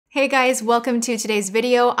Hey guys, welcome to today's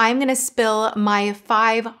video. I'm gonna spill my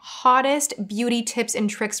 5 hottest beauty tips and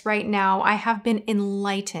tricks right now. I have been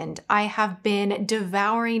enlightened. I have been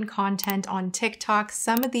devouring content on TikTok.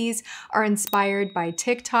 Some of these are inspired by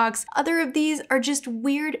TikToks. Other of these are just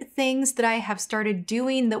weird things that I have started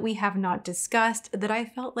doing that we have not discussed that I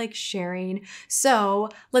felt like sharing. So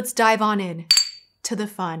let's dive on in to the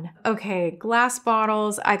fun. Okay, glass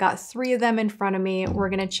bottles. I got 3 of them in front of me.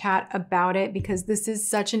 We're gonna chat about it because this is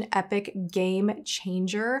such an epic game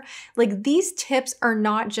changer. Like, these tips are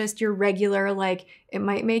not just your regular, like, it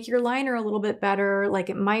might make your liner a little bit better,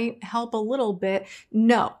 like it might help a little bit.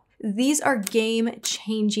 No. These are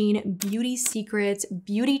game-changing beauty secrets,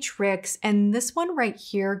 beauty tricks, and this one right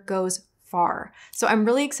here goes far. So I'm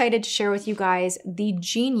really excited to share with you guys the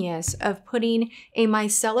genius of putting a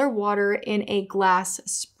micellar water in a glass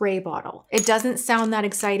spray bottle. It doesn't sound that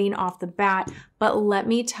exciting off the bat, but let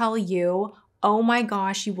me tell you, oh my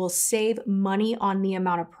gosh, you will save money on the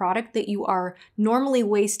amount of product that you are normally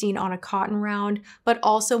wasting on a cotton round, but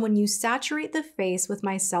also when you saturate the face with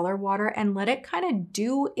micellar water and let it kind of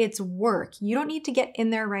do its work. You don't need to get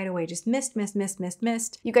in there right away. Just mist, mist, mist, mist,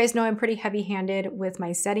 mist. You guys know I'm pretty heavy-handed with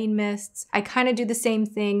my setting mists. I kind of do the same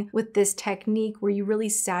thing with this technique where you really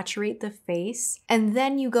saturate the face and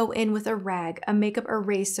then you go in with a rag, a makeup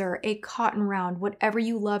eraser, a cotton round, whatever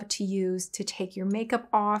you love to use to take your makeup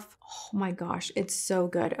off. Oh my gosh, it's so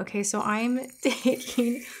good. Okay, so I'm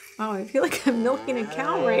taking, wow, I feel like I'm milking a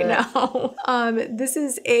cow right now. This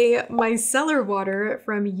is a micellar water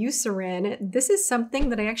from Eucerin. This is something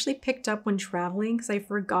that I actually picked up when traveling because I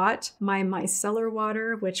forgot my micellar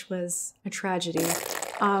water, which was a tragedy.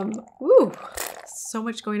 Ooh, so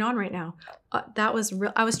much going on right now. That was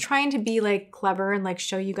real. I was trying to be like clever and like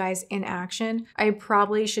show you guys in action. I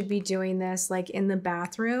probably should be doing this like in the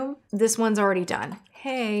bathroom. This one's already done.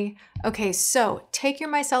 Hey. Okay, so take your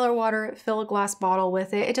micellar water, fill a glass bottle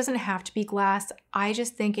with it. It doesn't have to be glass. I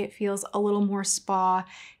just think it feels a little more spa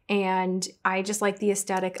and I just like the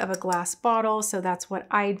aesthetic of a glass bottle, so that's what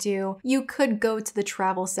I do. You could go to the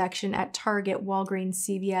travel section at Target, Walgreens,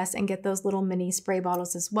 CVS, and get those little mini spray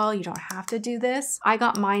bottles as well. You don't have to do this. I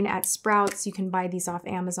got mine at Sprouts. You can buy these off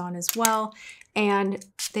Amazon as well. And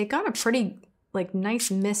they got a pretty like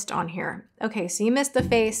nice mist on here. Okay, so you mist the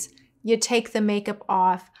face, you take the makeup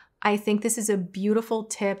off. I think this is a beautiful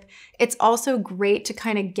tip. It's also great to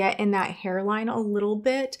kind of get in that hairline a little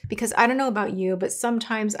bit because I don't know about you, but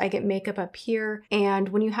sometimes I get makeup up here and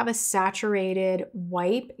when you have a saturated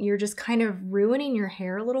wipe, you're just kind of ruining your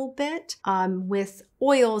hair a little bit with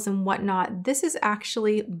oils and whatnot. This is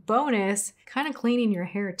actually bonus, kind of cleaning your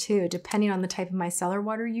hair too, depending on the type of micellar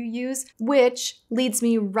water you use, which leads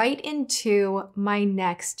me right into my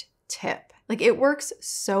next tip. Like, it works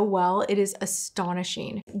so well. It is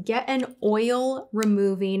astonishing. Get an oil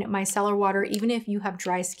removing micellar water, even if you have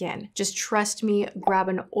dry skin. Just trust me, grab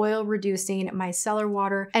an oil reducing micellar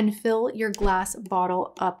water and fill your glass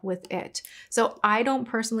bottle up with it. So I don't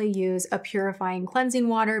personally use a purifying cleansing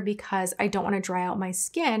water because I don't want to dry out my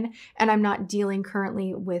skin and I'm not dealing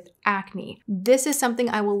currently with acne. This is something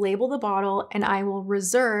I will label the bottle and I will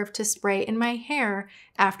reserve to spray in my hair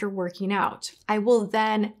after working out. I will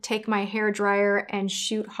then take my hair dryer and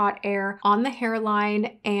shoot hot air on the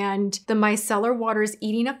hairline and the micellar water is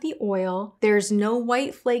eating up the oil. There's no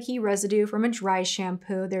white flaky residue from a dry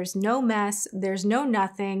shampoo. There's no mess. There's no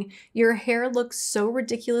nothing. Your hair looks so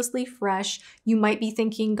ridiculously fresh. You might be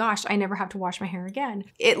thinking, gosh, I never have to wash my hair again.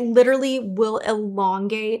 It literally will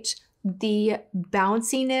elongate the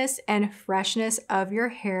bounciness and freshness of your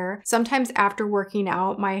hair. Sometimes after working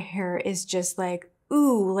out, my hair is just like,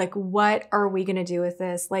 ooh, like what are we gonna do with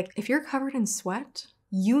this? Like, if you're covered in sweat,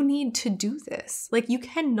 you need to do this. Like, you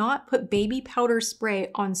cannot put baby powder spray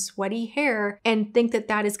on sweaty hair and think that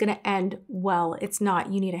that is gonna end well. It's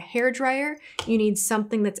not. You need a hair dryer. You need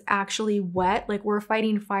something that's actually wet. Like, we're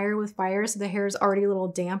fighting fire with fire, so the hair is already a little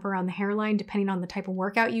damp around the hairline, depending on the type of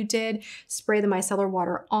workout you did. Spray the micellar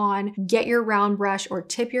water on, get your round brush or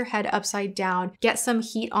tip your head upside down, get some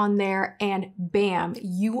heat on there, and bam,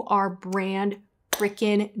 you are brand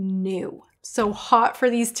freaking new. So hot for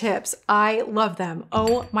these tips. I love them.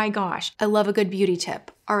 Oh my gosh. I love a good beauty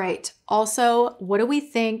tip. All right. Also, what do we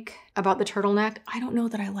think about the turtleneck? I don't know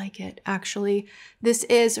that I like it, actually. This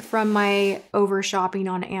is from my over shopping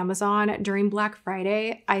on Amazon during Black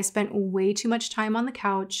Friday. I spent way too much time on the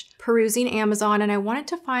couch perusing Amazon and I wanted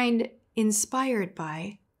to find inspired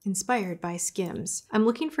by Skims. I'm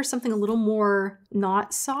looking for something a little more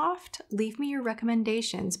not soft. Leave me your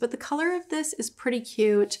recommendations, but the color of this is pretty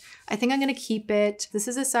cute. I think I'm gonna keep it. This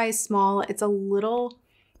is a size small. It's a little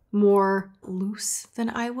more loose than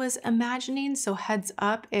I was imagining. So heads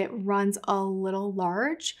up, it runs a little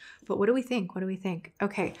large, but what do we think? What do we think?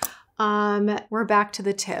 Okay, we're back to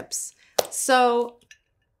the tips. So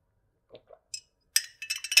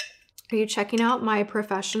are you checking out my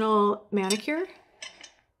professional manicure?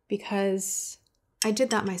 Because I did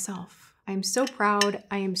that myself. I'm so proud.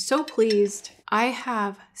 I am so pleased. I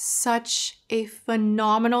have such a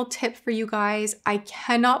phenomenal tip for you guys. I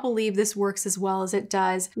cannot believe this works as well as it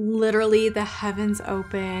does. Literally, the heavens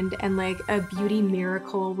opened and like a beauty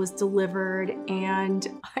miracle was delivered, and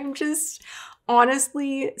I'm just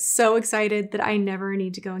honestly so excited that I never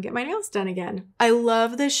need to go and get my nails done again. I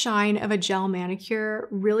love the shine of a gel manicure,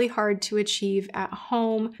 really hard to achieve at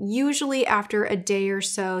home. Usually after a day or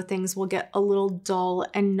so, things will get a little dull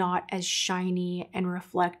and not as shiny and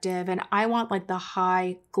reflective. And I want like the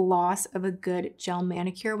high gloss of a good gel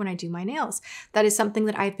manicure when I do my nails. That is something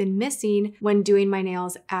that I've been missing when doing my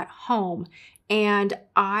nails at home. And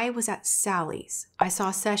I was at Sally's. I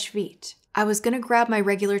saw Seche Vite. I was gonna grab my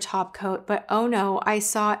regular top coat, but oh no, I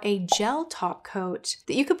saw a gel top coat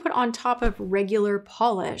that you could put on top of regular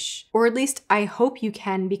polish, or at least I hope you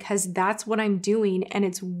can, because that's what I'm doing and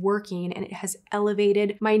it's working and it has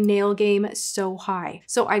elevated my nail game so high.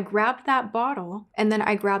 So I grabbed that bottle and then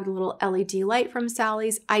I grabbed a little LED light from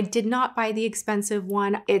Sally's. I did not buy the expensive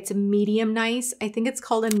one. It's medium nice. I think it's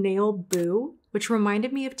called a Nail Boo, which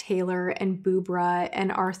reminded me of Taylor and Boobra and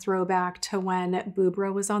our throwback to when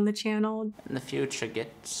Boobra was on the channel. In the future, get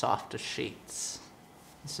softer sheets.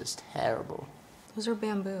 This is terrible. Those are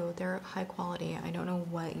bamboo. They're high quality. I don't know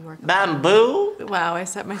what you are. Bamboo? Wow, I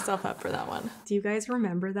set myself up for that one. Do you guys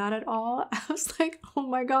remember that at all? I was like, oh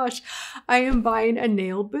my gosh, I am buying a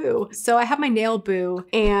Nail Boo. So I have my Nail Boo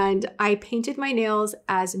and I painted my nails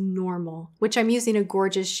as normal, which I'm using a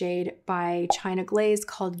gorgeous shade by Glaze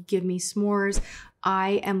called Give Me S'mores.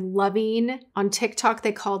 I am loving, on TikTok,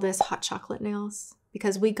 they call this hot chocolate nails,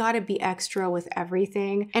 because we gotta be extra with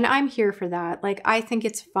everything. And I'm here for that. Like, I think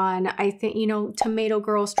it's fun. I think, you know, tomato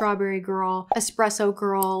girl, strawberry girl, espresso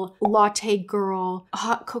girl, latte girl,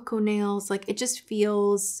 hot cocoa nails, like it just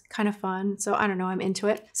feels kind of fun. So I don't know, I'm into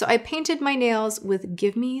it. So I painted my nails with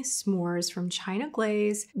Give Me S'mores from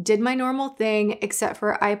Glaze, did my normal thing, except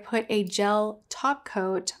for I put a gel top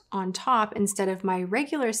coat on top instead of my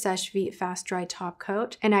regular Seche Vite Fast Dry top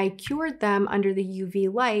coat. And I cured them under the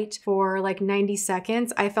UV light for like 90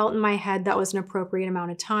 seconds. I felt in my head that was an appropriate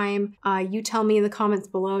amount of time. You tell me in the comments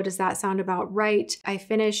below, does that sound about right? I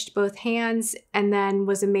finished both hands and then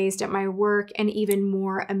was amazed at my work, and even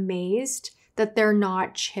more amazed that they're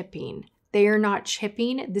not chipping. They are not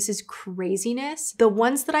chipping. This is craziness. The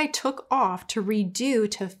ones that I took off to redo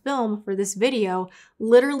to film for this video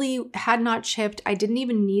literally had not chipped. I didn't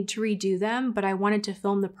even need to redo them, but I wanted to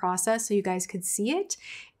film the process so you guys could see it.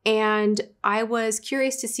 And I was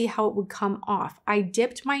curious to see how it would come off. I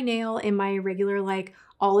dipped my nail in my regular like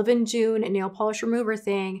Olive and June nail polish remover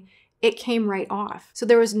thing. It came right off. So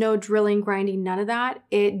there was no drilling, grinding, none of that.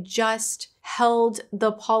 It just held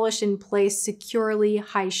the polish in place securely,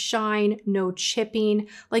 high shine, no chipping.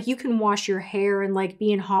 Like you can wash your hair and like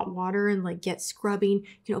be in hot water and like get scrubbing.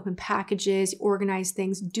 You can open packages, organize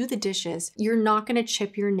things, do the dishes. You're not gonna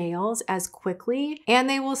chip your nails as quickly and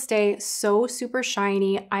they will stay so super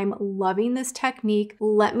shiny. I'm loving this technique.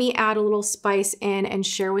 Let me add a little spice in and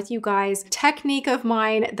share with you guys a technique of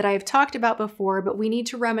mine that I've talked about before, but we need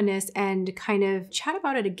to reminisce and kind of chat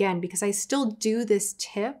about it again because I still do this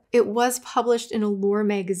tip. It was published in Allure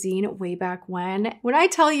magazine way back when. When I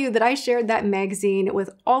tell you that I shared that magazine with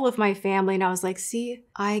all of my family and I was like, see,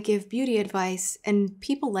 I give beauty advice and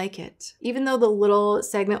people like it. Even though the little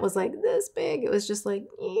segment was like this big, it was just like,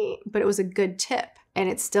 but it was a good tip. And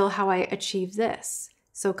it's still how I achieve this.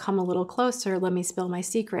 So come a little closer, let me spill my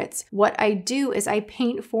secrets. What I do is I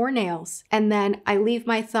paint 4 nails and then I leave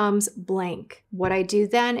my thumbs blank. What I do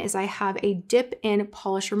then is I have a dip in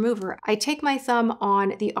polish remover. I take my thumb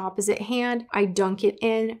on the opposite hand, I dunk it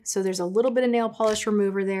in, so there's a little bit of nail polish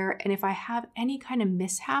remover there, and if I have any kind of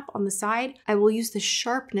mishap on the side, I will use the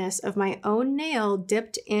sharpness of my own nail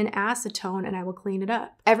dipped in acetone and I will clean it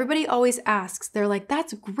up. Everybody always asks, they're like,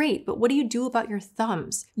 that's great, but what do you do about your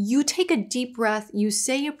thumbs? You take a deep breath, you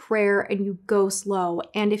say a prayer, and you go slow.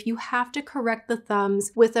 And if you have to correct the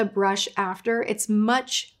thumbs with a brush after, it's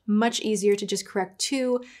much easier to just correct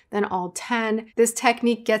 2 than all 10. This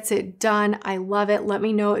technique gets it done. I love it. Let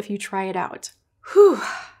me know if you try it out. Whew.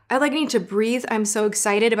 I like need to breathe. I'm so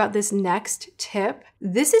excited about this next tip.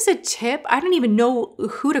 This is a tip. I don't even know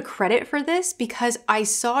who to credit for this because I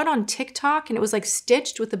saw it on TikTok and it was like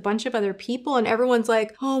stitched with a bunch of other people and everyone's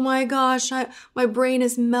like, oh my gosh, my brain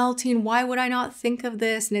is melting. Why would I not think of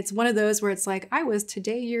this? And it's one of those where it's like, I was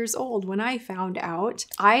today years old when I found out.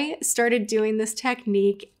 I started doing this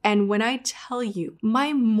technique, and when I tell you,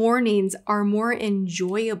 my mornings are more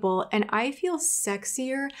enjoyable and I feel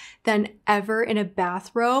sexier than ever in a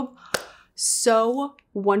bathrobe. So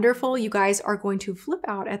wonderful. You guys are going to flip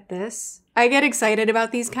out at this. I get excited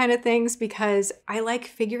about these kind of things because I like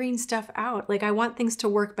figuring stuff out. Like, I want things to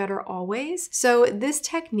work better always. So this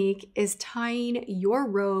technique is tying your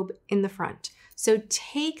robe in the front. So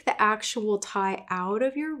take the actual tie out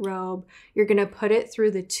of your robe. You're gonna put it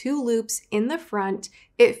through the 2 loops in the front.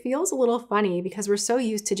 It feels a little funny because we're so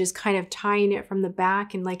used to just kind of tying it from the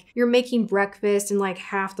back, and like you're making breakfast and like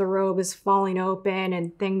half the robe is falling open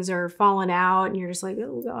and things are falling out and you're just like,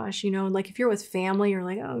 oh gosh, you know, like if you're with family, you're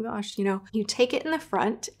like, oh gosh, you know. You take it in the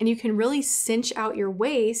front and you can really cinch out your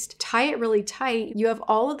waist, tie it really tight. You have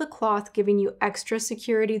all of the cloth giving you extra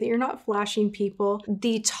security that you're not flashing people.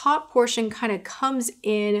 The top portion kind of comes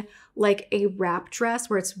in like a wrap dress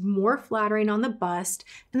where it's more flattering on the bust.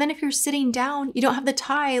 And then if you're sitting down, you don't have the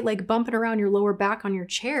tie like bumping around your lower back on your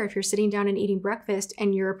chair. If you're sitting down and eating breakfast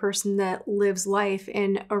and you're a person that lives life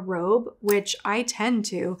in a robe, which I tend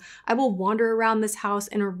to, I will wander around this house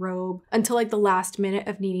in a robe until like the last minute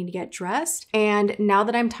of needing to get dressed. And now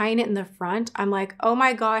that I'm tying it in the front, I'm like, oh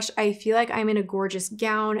my gosh, I feel like I'm in a gorgeous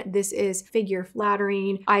gown. This is figure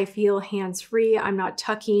flattering. I feel hands-free. I'm not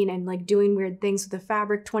tucking and like doing weird things with the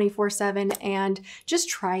fabric 24/7. And just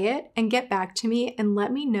try it and get back to me and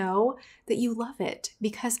let me know that you love it,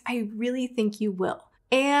 because I really think you will.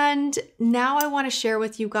 And now I want to share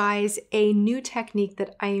with you guys a new technique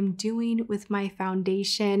that I am doing with my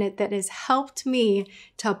foundation that has helped me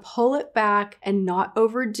to pull it back and not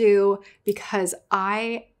overdo, because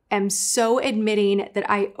I am so admitting that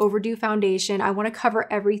I overdo foundation. I want to cover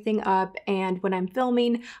everything up, and when I'm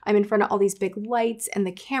filming, I'm in front of all these big lights and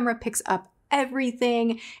the camera picks up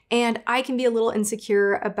everything, and I can be a little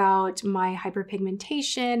insecure about my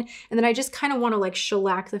hyperpigmentation, and then I just kind of want to like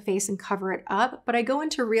shellac the face and cover it up. But I go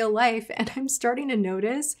into real life and I'm starting to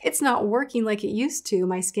notice it's not working like it used to.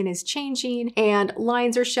 My skin is changing and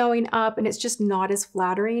lines are showing up and it's just not as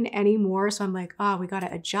flattering anymore. So I'm like, oh, we got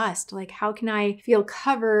to adjust. Like, how can I feel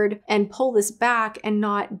covered and pull this back and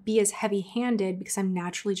not be as heavy-handed, because I'm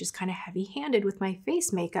naturally just kind of heavy-handed with my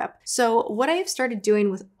face makeup. So what I have started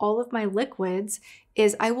doing with all of my liquids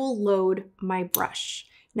is I will load my brush.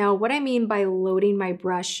 Now, what I mean by loading my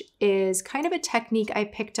brush is kind of a technique I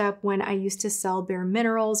picked up when I used to sell Bare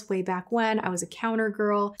Minerals way back when I was a counter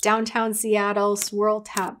girl, downtown Seattle, swirl,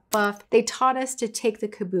 tap, buff. They taught us to take the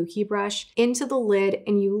kabuki brush into the lid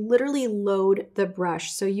and you literally load the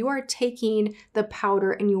brush. So you are taking the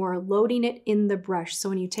powder and you are loading it in the brush. So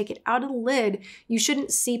when you take it out of the lid, you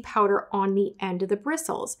shouldn't see powder on the end of the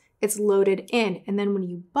bristles. It's loaded in. And then when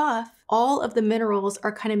you buff, all of the minerals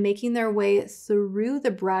are kind of making their way through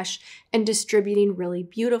the brush and distributing really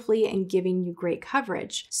beautifully and giving you great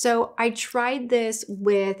coverage. So I tried this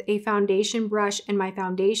with a foundation brush in my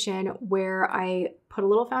foundation where I put a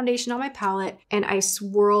little foundation on my palette and I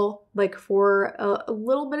swirl like for a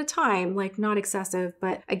little bit of time, like not excessive,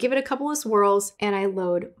 but I give it a couple of swirls and I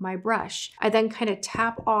load my brush. I then kind of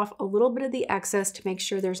tap off a little bit of the excess to make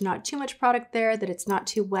sure there's not too much product there, that it's not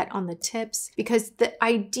too wet on the tips, because the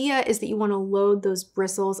idea is that you want to load those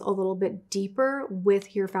bristles a little bit deeper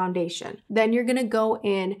with your foundation. Then you're going to go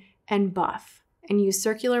in and buff and use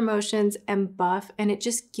circular motions and buff, and it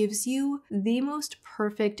just gives you the most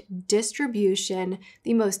perfect distribution,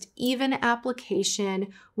 the most even application.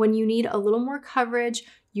 When you need a little more coverage,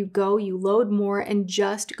 you load more and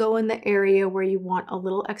just go in the area where you want a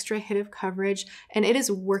little extra hit of coverage. And it is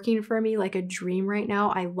working for me like a dream right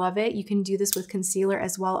now. I love it. You can do this with concealer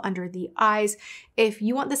as well under the eyes. If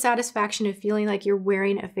you want the satisfaction of feeling like you're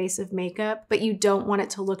wearing a face of makeup, but you don't want it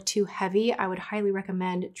to look too heavy, I would highly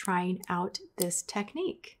recommend trying out this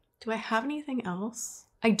technique. Do I have anything else?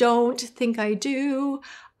 I don't think I do.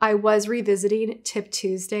 I was revisiting Tip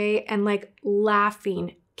Tuesday and like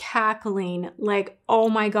laughing, cackling, like, oh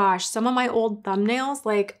my gosh, some of my old thumbnails,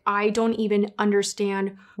 like I don't even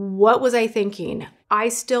understand what was I thinking. I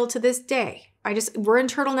still to this day we're in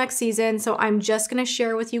turtleneck season, so I'm just gonna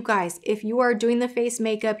share with you guys, if you are doing the face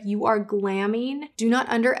makeup, you are glamming, do not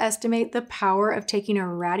underestimate the power of taking a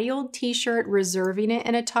ratty old t-shirt, reserving it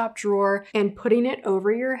in a top drawer, and putting it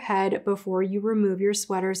over your head before you remove your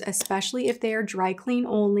sweaters, especially if they are dry clean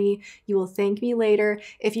only. You will thank me later.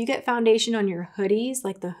 If you get foundation on your hoodies,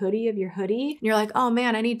 like the hoodie of your hoodie, and you're like, oh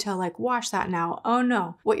man, I need to like wash that now. Oh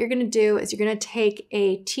no. What you're gonna do is you're gonna take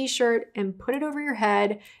a t-shirt and put it over your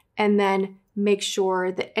head, and then make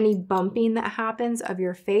sure that any bumping that happens of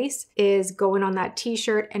your face is going on that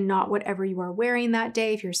t-shirt and not whatever you are wearing that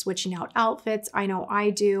day. If you're switching out outfits, I know I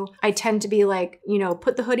do. I tend to be like, you know,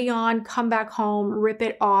 put the hoodie on, come back home, rip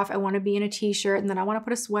it off. I want to be in a t-shirt, and then I want to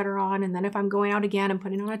put a sweater on. And then if I'm going out again, I'm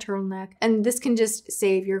putting on a turtleneck. And this can just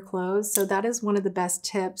save your clothes. So that is one of the best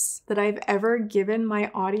tips that I've ever given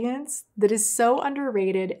my audience that is so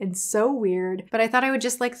underrated and so weird. But I thought I would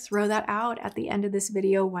just like throw that out at the end of this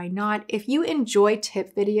video. Why not? If you enjoy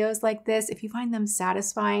tip videos like this, if you find them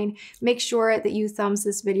satisfying, make sure that you thumbs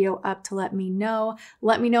this video up to let me know.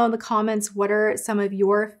 Let me know in the comments what are some of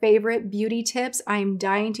your favorite beauty tips. I'm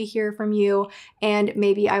dying to hear from you, and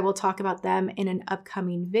maybe I will talk about them in an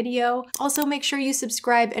upcoming video. Also, make sure you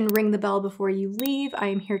subscribe and ring the bell before you leave. I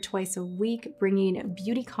am here twice a week bringing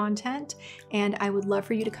beauty content, and I would love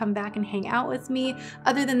for you to come back and hang out with me.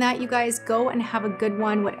 Other than that, you guys go and have a good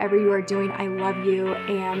one, whatever you are doing. I love you,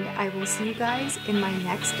 and I will see you guys in my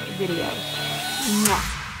next video.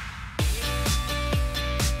 Mwah.